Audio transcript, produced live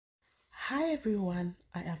Hi everyone,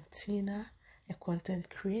 I am Tina, a content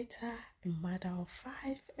creator, a mother of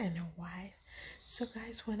 5 and a wife. So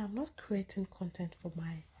guys, when I'm not creating content for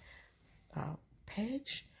my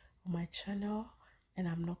page or my channel, and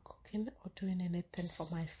I'm not cooking or doing anything for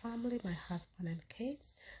my family, my husband and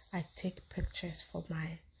kids, I take pictures for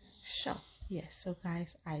my shop. Yes, so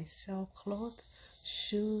guys, I sell clothes,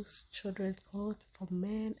 shoes, children's clothes for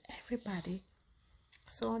men, everybody.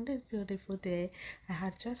 So on this beautiful day, I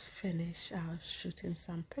had just finished shooting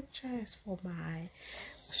some pictures for my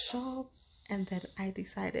shop, and then I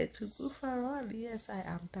decided to goof around. Yes, I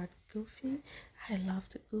am that goofy. I love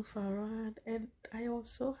to goof around, and I was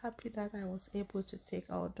so happy that I was able to take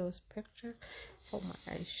all those pictures for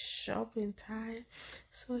my shopping time.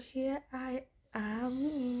 So here I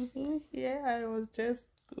am. Here I was just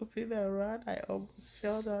goofing around. I almost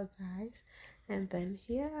fell down, guys. And then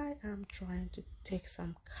here I am trying to take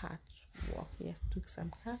some catwalk. Yes, took some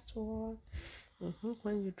catwalk.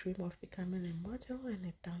 When you dream of becoming a model and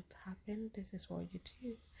it don't happen, this is what you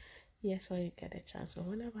do. Yes, when you get a chance. So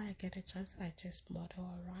whenever I get a chance, I just model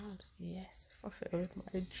around. Yes, fulfilling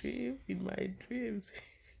my dream in my dreams.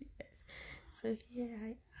 Yes. So here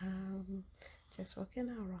I am, just walking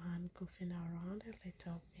around, goofing around a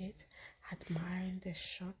little bit, admiring the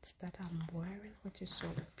shorts that I'm wearing, which is so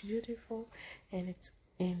beautiful, and it's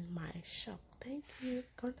in my shop. Thank you.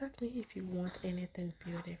 Contact me if you want anything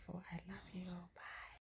beautiful. I love you. Bye.